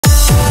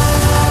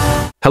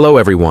Hello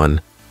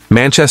everyone.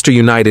 Manchester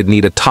United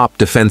need a top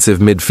defensive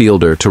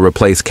midfielder to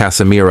replace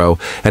Casemiro,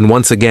 and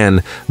once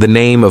again, the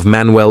name of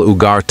Manuel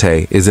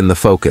Ugarte is in the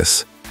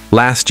focus.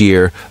 Last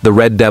year, the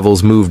Red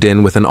Devils moved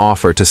in with an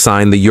offer to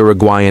sign the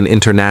Uruguayan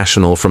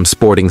international from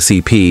Sporting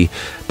CP,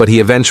 but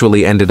he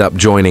eventually ended up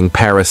joining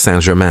Paris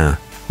Saint-Germain.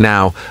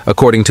 Now,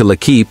 according to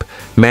L'Equipe,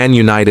 Man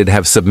United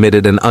have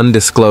submitted an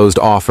undisclosed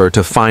offer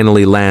to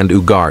finally land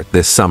Ugarte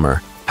this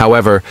summer.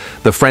 However,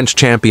 the French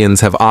champions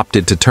have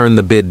opted to turn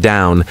the bid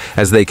down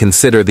as they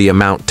consider the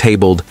amount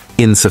tabled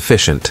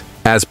insufficient.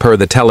 As per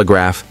the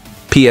Telegraph,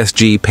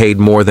 PSG paid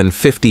more than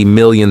 £50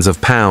 million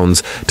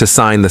to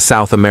sign the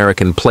South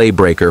American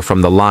playbreaker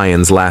from the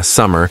Lions last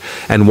summer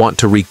and want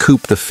to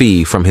recoup the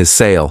fee from his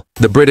sale.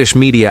 The British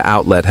media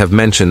outlet have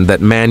mentioned that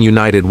Man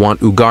United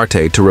want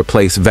Ugarte to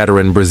replace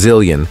veteran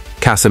Brazilian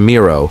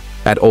Casemiro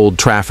at Old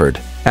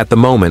Trafford. At the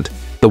moment,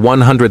 the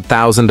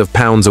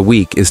 £100,000 a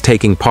week is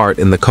taking part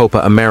in the Copa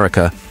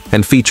America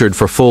and featured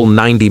for full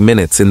 90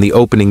 minutes in the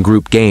opening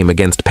group game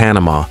against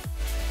Panama.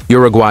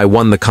 Uruguay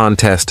won the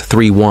contest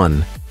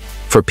 3-1.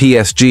 For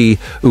PSG,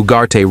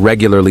 Ugarte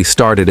regularly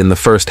started in the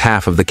first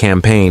half of the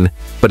campaign,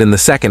 but in the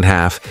second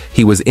half,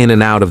 he was in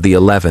and out of the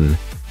 11.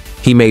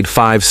 He made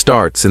 5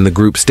 starts in the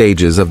group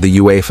stages of the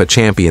UEFA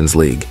Champions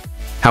League.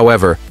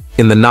 However,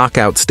 in the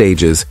knockout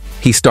stages,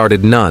 he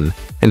started none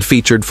and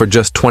featured for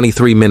just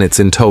 23 minutes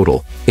in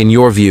total. In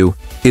your view,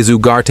 is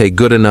Ugarte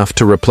good enough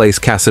to replace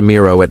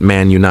Casemiro at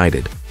Man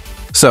United?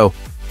 So,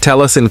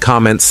 tell us in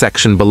comments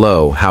section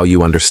below how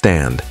you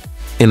understand.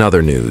 In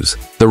other news,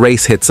 the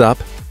race hits up.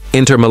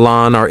 Inter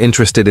Milan are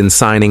interested in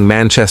signing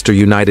Manchester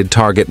United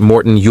target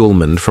Morten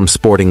Hjulmand from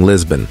Sporting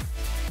Lisbon.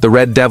 The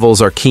Red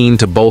Devils are keen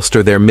to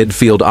bolster their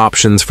midfield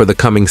options for the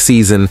coming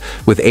season,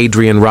 with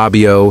Adrien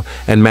Rabiot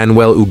and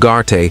Manuel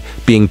Ugarte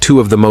being two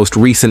of the most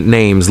recent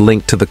names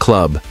linked to the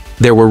club.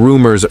 There were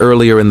rumors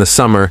earlier in the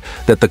summer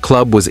that the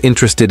club was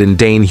interested in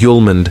Dane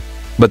Hjulmand,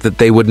 but that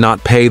they would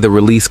not pay the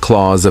release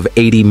clause of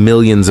 €80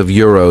 million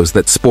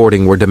that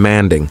Sporting were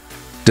demanding,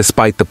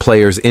 despite the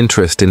player's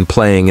interest in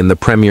playing in the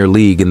Premier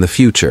League in the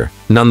future.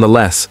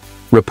 Nonetheless,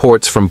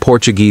 reports from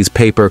Portuguese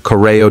paper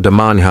Correio da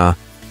Manhã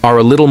are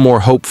a little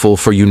more hopeful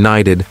for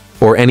United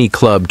or any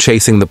club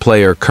chasing the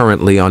player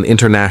currently on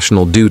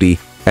international duty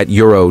at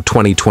Euro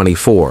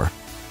 2024.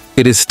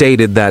 It is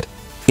stated that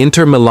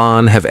Inter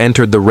Milan have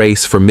entered the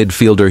race for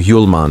midfielder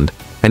Hjulmand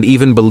and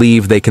even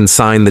believe they can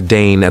sign the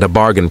Dane at a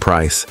bargain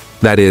price,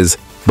 that is,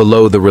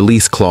 below the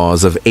release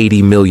clause of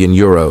 €80 million.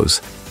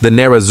 The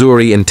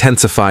Nerazzurri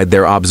intensified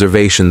their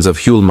observations of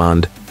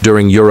Hjulmand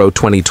during Euro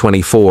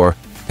 2024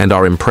 and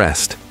are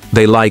impressed.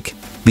 They like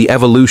the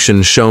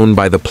evolution shown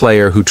by the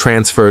player who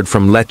transferred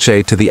from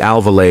Lecce to the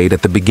Alvalade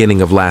at the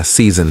beginning of last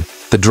season.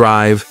 The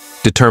drive,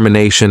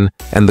 determination,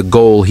 and the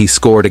goal he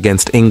scored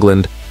against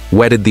England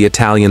whetted the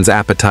Italians'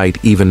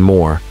 appetite even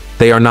more.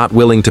 They are not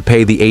willing to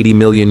pay the €80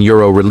 million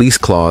release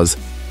clause,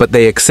 but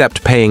they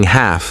accept paying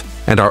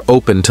half and are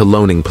open to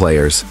loaning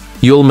players.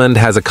 Hjulmand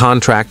has a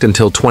contract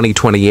until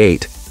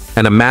 2028,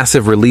 and a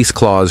massive release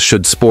clause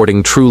should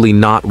Sporting truly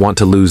not want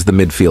to lose the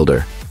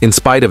midfielder. In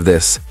spite of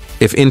this,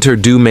 if Inter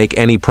do make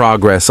any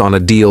progress on a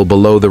deal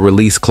below the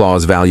release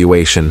clause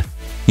valuation,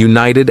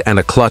 United and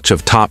a clutch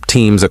of top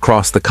teams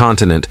across the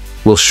continent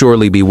will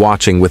surely be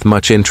watching with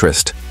much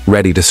interest,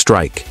 ready to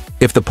strike.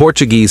 If the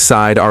Portuguese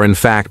side are in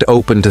fact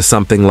open to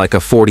something like a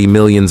 €40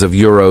 million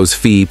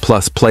fee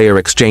plus player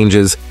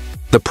exchanges,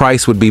 the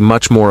price would be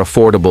much more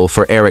affordable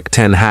for Erik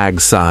ten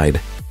Hag's side.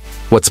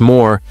 What's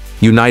more,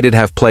 United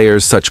have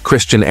players such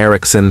Christian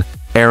Eriksen,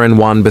 Aaron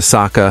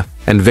Wan-Bissaka,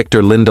 and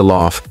Victor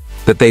Lindelof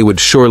that they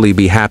would surely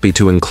be happy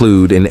to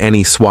include in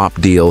any swap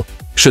deal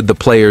should the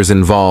players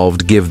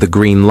involved give the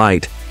green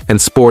light,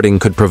 and Sporting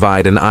could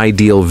provide an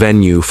ideal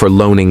venue for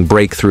loaning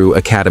breakthrough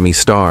academy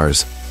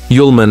stars.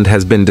 Hjulmand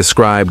has been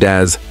described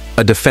as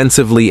a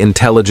defensively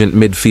intelligent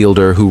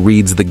midfielder who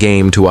reads the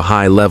game to a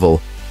high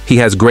level. He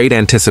has great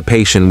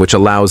anticipation which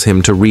allows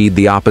him to read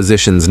the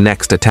opposition's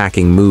next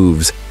attacking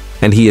moves,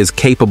 and he is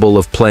capable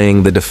of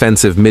playing the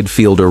defensive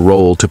midfielder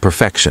role to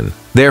perfection.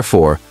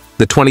 Therefore,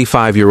 the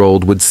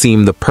 25-year-old would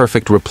seem the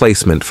perfect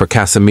replacement for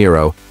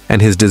Casemiro,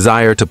 and his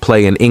desire to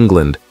play in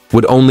England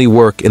would only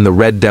work in the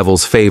Red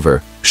Devils'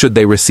 favor should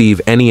they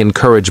receive any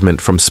encouragement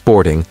from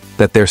Sporting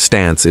that their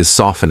stance is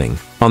softening.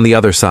 On the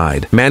other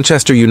side,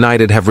 Manchester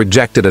United have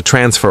rejected a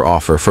transfer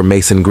offer for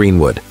Mason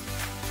Greenwood.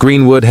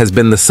 Greenwood has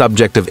been the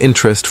subject of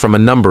interest from a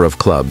number of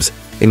clubs,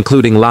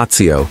 including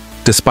Lazio,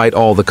 despite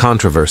all the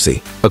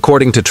controversy.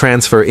 According to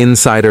transfer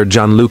insider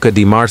Gianluca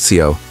Di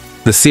Marzio,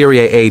 the Serie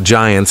A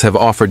giants have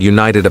offered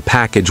United a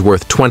package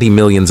worth £20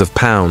 million.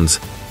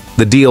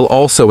 The deal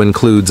also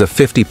includes a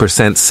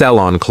 50%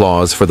 sell-on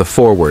clause for the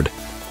forward.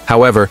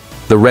 However,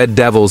 the Red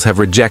Devils have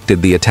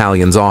rejected the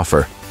Italians'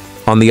 offer.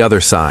 On the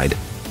other side,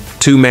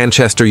 2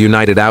 Manchester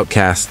United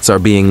outcasts are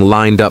being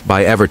lined up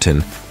by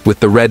Everton, with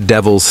the Red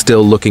Devils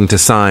still looking to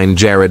sign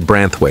Jared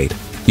Branthwaite.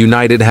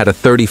 United had a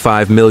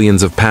 £35 million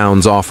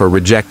offer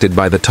rejected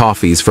by the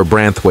Toffees for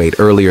Branthwaite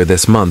earlier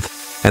this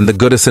month, and the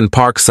Goodison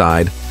Park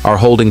side are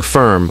holding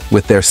firm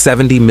with their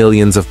 £70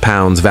 million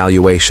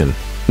valuation.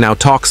 Now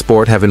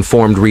TalkSport have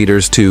informed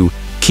readers to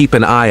keep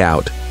an eye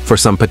out for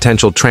some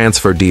potential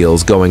transfer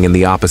deals going in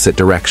the opposite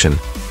direction.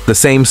 The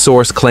same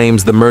source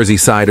claims the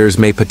Merseysiders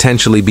may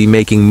potentially be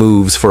making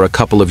moves for a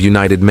couple of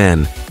United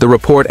men. The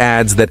report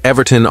adds that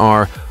Everton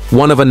are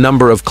one of a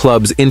number of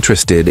clubs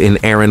interested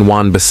in Aaron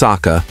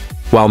Wan-Bissaka,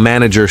 while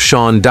manager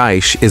Sean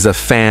Dyche is a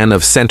fan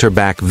of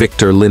centre-back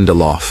Victor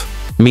Lindelof.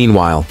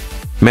 Meanwhile,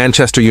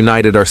 Manchester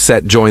United are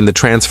set join the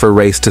transfer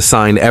race to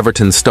sign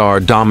Everton star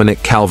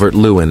Dominic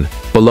Calvert-Lewin.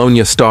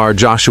 Bologna star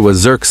Joshua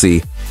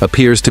Zirkzee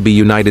appears to be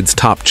United's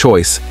top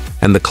choice,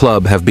 and the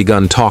club have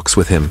begun talks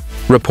with him.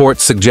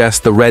 Reports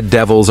suggest the Red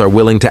Devils are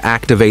willing to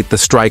activate the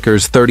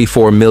striker's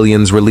 $34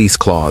 million release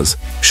clause.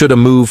 Should a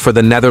move for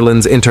the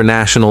Netherlands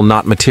international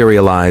not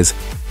materialize,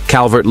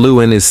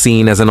 Calvert-Lewin is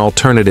seen as an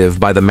alternative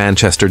by the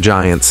Manchester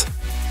Giants.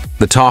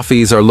 The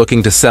Toffees are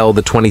looking to sell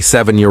the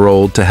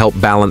 27-year-old to help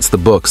balance the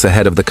books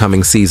ahead of the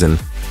coming season.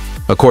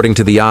 According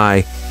to The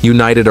Eye,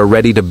 United are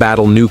ready to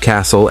battle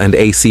Newcastle and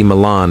AC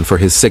Milan for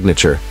his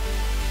signature.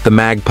 The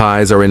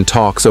Magpies are in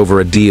talks over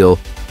a deal,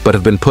 but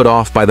have been put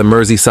off by the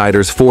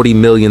Merseysiders' £40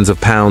 million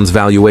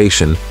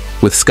valuation,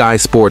 with Sky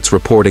Sports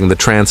reporting the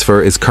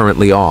transfer is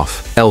currently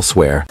off.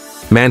 Elsewhere,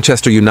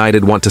 Manchester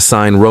United want to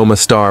sign Roma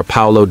star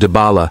Paulo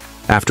Dybala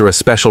after a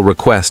special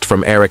request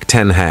from Erik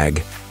ten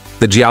Hag.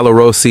 The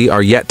Giallorossi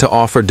are yet to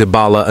offer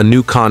Dybala a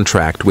new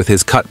contract with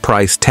his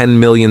cut-price £10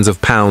 million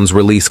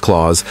release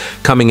clause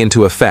coming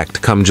into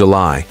effect come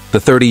July. The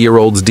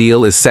 30-year-old's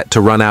deal is set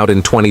to run out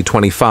in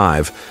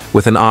 2025,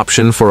 with an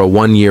option for a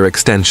one-year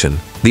extension.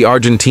 The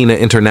Argentina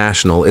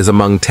international is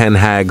among Ten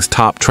Hag's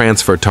top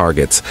transfer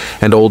targets,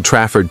 and Old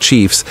Trafford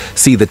Chiefs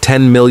see the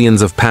 £10 million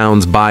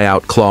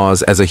buyout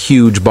clause as a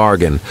huge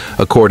bargain,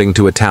 according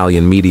to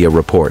Italian media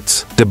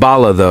reports.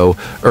 Dybala, though,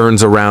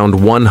 earns around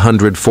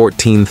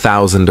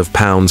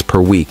 £114,000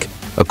 per week,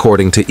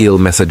 according to Il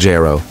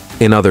Messaggero.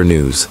 In other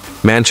news,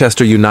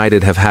 Manchester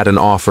United have had an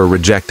offer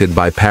rejected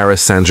by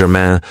Paris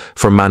Saint-Germain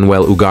for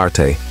Manuel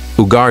Ugarte.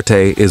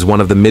 Ugarte is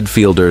one of the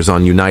midfielders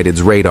on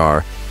United's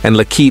radar, and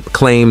L'Équipe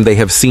claim they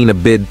have seen a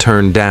bid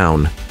turned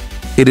down.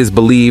 It is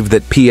believed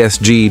that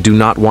PSG do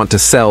not want to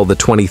sell the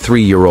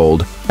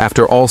 23-year-old,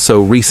 after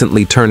also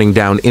recently turning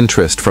down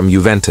interest from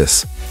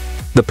Juventus.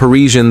 The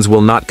Parisians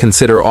will not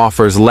consider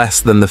offers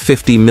less than the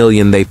 $50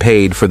 million they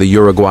paid for the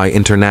Uruguay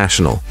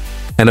international,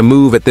 and a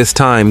move at this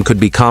time could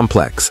be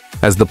complex,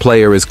 as the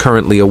player is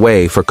currently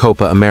away for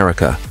Copa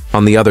America.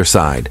 On the other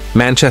side,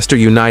 Manchester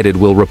United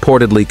will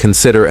reportedly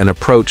consider an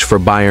approach for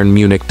Bayern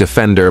Munich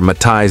defender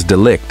Matthijs de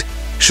Ligt,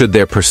 should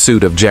their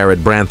pursuit of Jared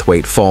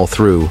Branthwaite fall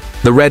through.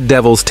 The Red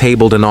Devils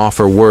tabled an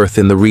offer worth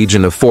in the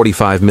region of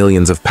 £45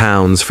 million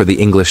for the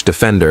English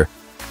defender,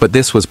 but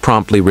this was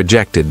promptly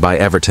rejected by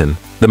Everton.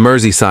 The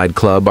Merseyside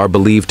club are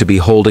believed to be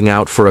holding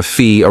out for a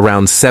fee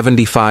around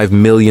 £75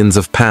 million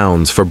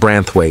for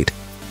Branthwaite,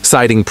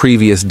 citing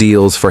previous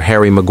deals for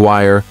Harry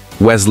Maguire,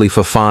 Wesley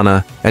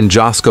Fofana, and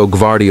Josko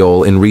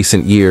Gvardiol in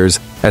recent years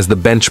as the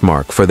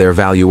benchmark for their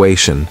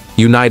valuation.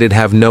 United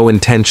have no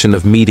intention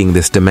of meeting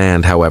this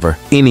demand, however.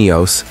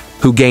 Ineos,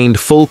 who gained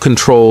full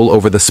control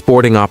over the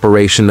sporting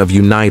operation of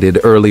United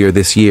earlier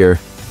this year,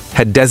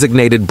 had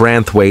designated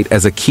Branthwaite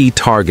as a key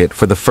target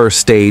for the first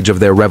stage of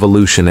their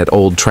revolution at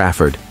Old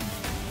Trafford.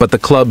 But the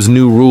club's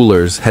new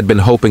rulers had been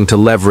hoping to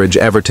leverage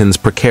Everton's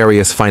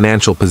precarious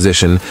financial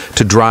position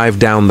to drive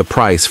down the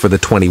price for the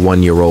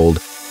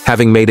 21-year-old,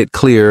 having made it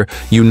clear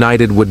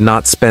United would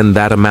not spend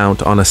that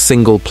amount on a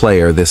single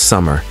player this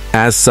summer.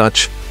 As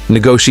such,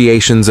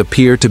 negotiations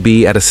appear to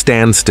be at a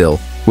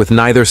standstill, with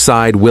neither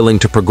side willing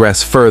to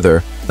progress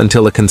further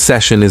until a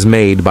concession is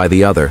made by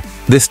the other.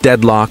 This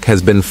deadlock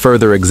has been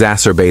further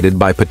exacerbated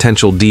by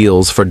potential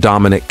deals for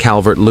Dominic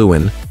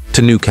Calvert-Lewin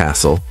to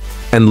Newcastle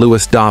and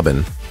Lewis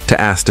Dobbin to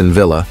Aston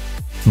Villa,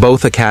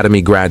 both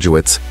academy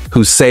graduates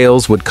whose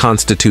sales would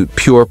constitute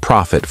pure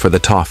profit for the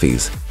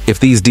Toffees. If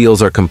these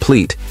deals are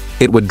complete,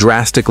 it would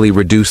drastically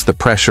reduce the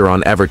pressure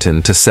on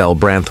Everton to sell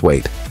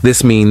Branthwaite.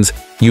 This means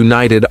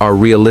United are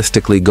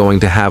realistically going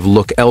to have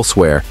look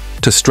elsewhere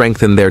to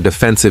strengthen their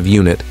defensive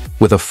unit,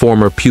 with a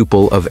former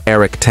pupil of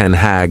Erik ten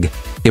Hag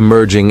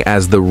emerging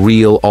as the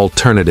real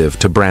alternative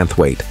to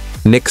Branthwaite.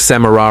 Nick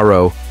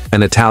Semeraro,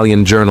 an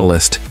Italian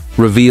journalist,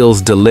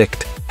 reveals de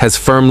Ligt has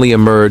firmly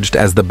emerged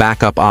as the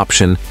backup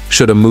option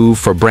should a move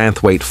for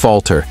Branthwaite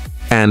falter,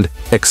 and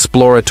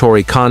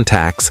exploratory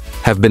contacts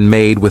have been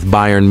made with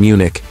Bayern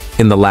Munich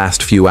in the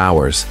last few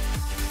hours.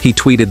 He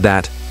tweeted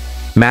that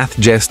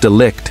Matthijs de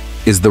Ligt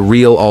is the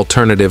real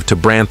alternative to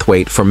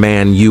Branthwaite for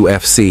Man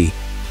UFC.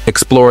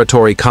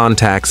 Exploratory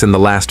contacts in the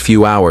last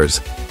few hours.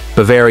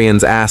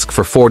 Bavarians ask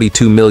for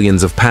 £42 million.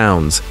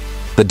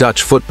 The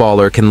Dutch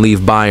footballer can leave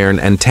Bayern,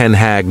 and Ten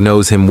Hag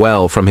knows him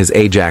well from his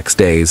Ajax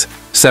days.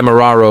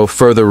 Semeraro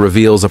further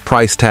reveals a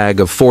price tag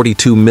of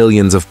 £42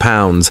 million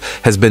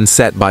has been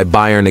set by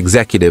Bayern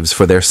executives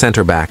for their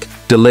centre-back,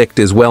 De Ligt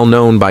is well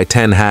known by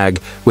Ten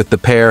Hag, with the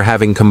pair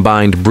having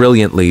combined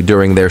brilliantly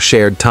during their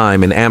shared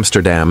time in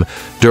Amsterdam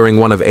during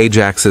one of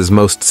Ajax's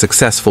most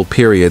successful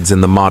periods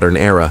in the modern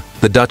era.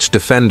 The Dutch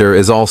defender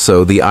is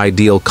also the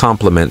ideal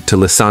complement to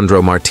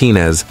Lisandro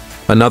Martinez,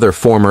 another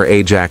former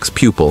Ajax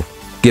pupil,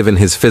 given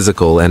his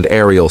physical and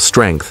aerial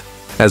strength,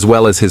 as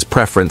well as his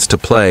preference to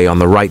play on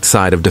the right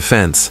side of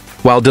defense.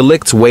 While De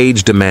Ligt's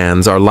wage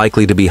demands are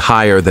likely to be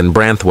higher than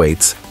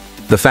Branthwaite's,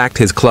 the fact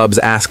his club's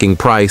asking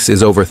price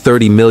is over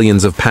 £30 million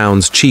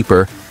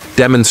cheaper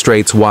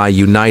demonstrates why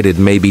United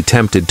may be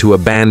tempted to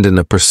abandon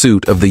a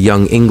pursuit of the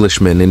young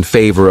Englishman in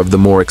favor of the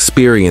more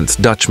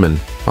experienced Dutchman.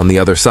 On the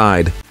other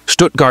side,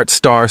 Stuttgart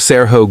star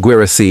Sergio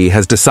Guirassy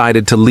has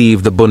decided to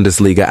leave the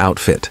Bundesliga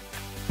outfit.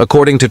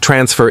 According to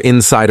transfer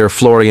insider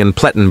Florian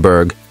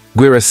Plettenberg,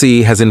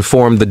 Guirassy has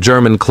informed the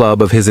German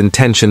club of his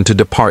intention to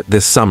depart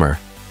this summer.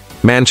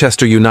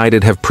 Manchester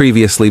United have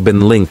previously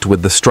been linked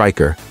with the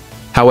striker.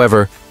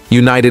 However,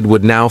 United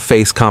would now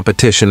face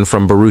competition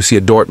from Borussia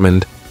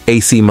Dortmund,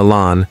 AC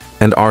Milan,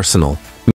 and Arsenal.